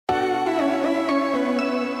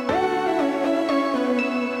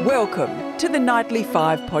Welcome to the Nightly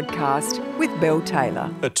 5 podcast with Belle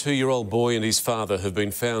Taylor. A 2-year-old boy and his father have been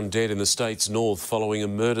found dead in the state's north following a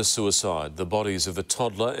murder-suicide. The bodies of a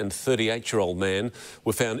toddler and 38-year-old man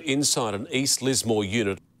were found inside an East Lismore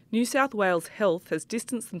unit. New South Wales Health has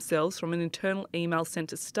distanced themselves from an internal email sent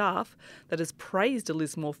to staff that has praised a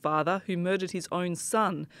Lismore father who murdered his own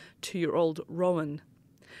son, 2-year-old Rowan.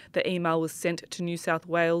 The email was sent to New South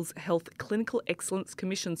Wales Health Clinical Excellence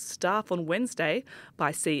Commission staff on Wednesday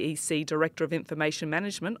by CEC Director of Information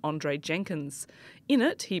Management, Andre Jenkins. In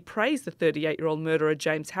it, he praised the 38-year-old murderer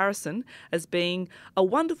James Harrison as being a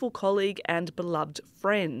wonderful colleague and beloved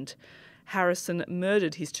friend. Harrison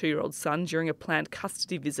murdered his 2-year-old son during a planned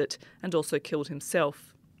custody visit and also killed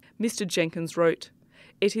himself. Mr. Jenkins wrote,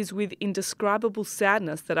 "It is with indescribable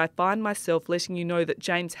sadness that I find myself letting you know that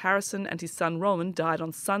James Harrison and his son Rowan died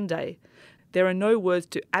on Sunday. There are no words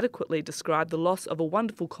to adequately describe the loss of a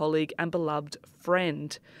wonderful colleague and beloved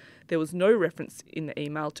friend." There was no reference in the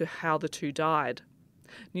email to how the two died.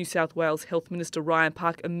 New South Wales Health Minister Ryan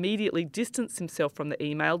Park immediately distanced himself from the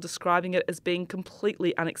email, describing it as being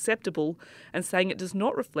completely unacceptable and saying it does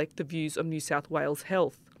not reflect the views of New South Wales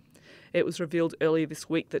Health. It was revealed earlier this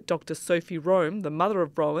week that Dr. Sophie Rome, the mother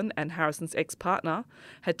of Rowan and Harrison's ex-partner,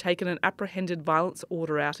 had taken an apprehended violence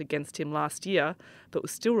order out against him last year, but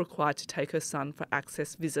was still required to take her son for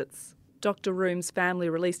access visits. Dr. Rome's family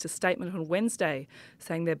released a statement on Wednesday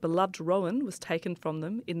saying their beloved Rowan was taken from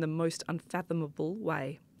them in the most unfathomable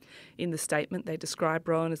way. In the statement, they described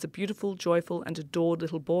Rowan as a beautiful, joyful and adored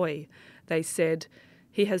little boy. They said,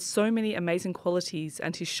 "He has so many amazing qualities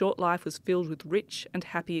and his short life was filled with rich and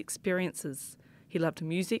happy experiences. He loved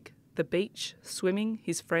music, the beach, swimming,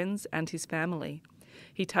 his friends and his family.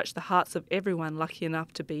 He touched the hearts of everyone lucky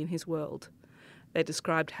enough to be in his world." They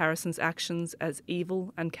described Harrison's actions as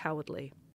evil and cowardly.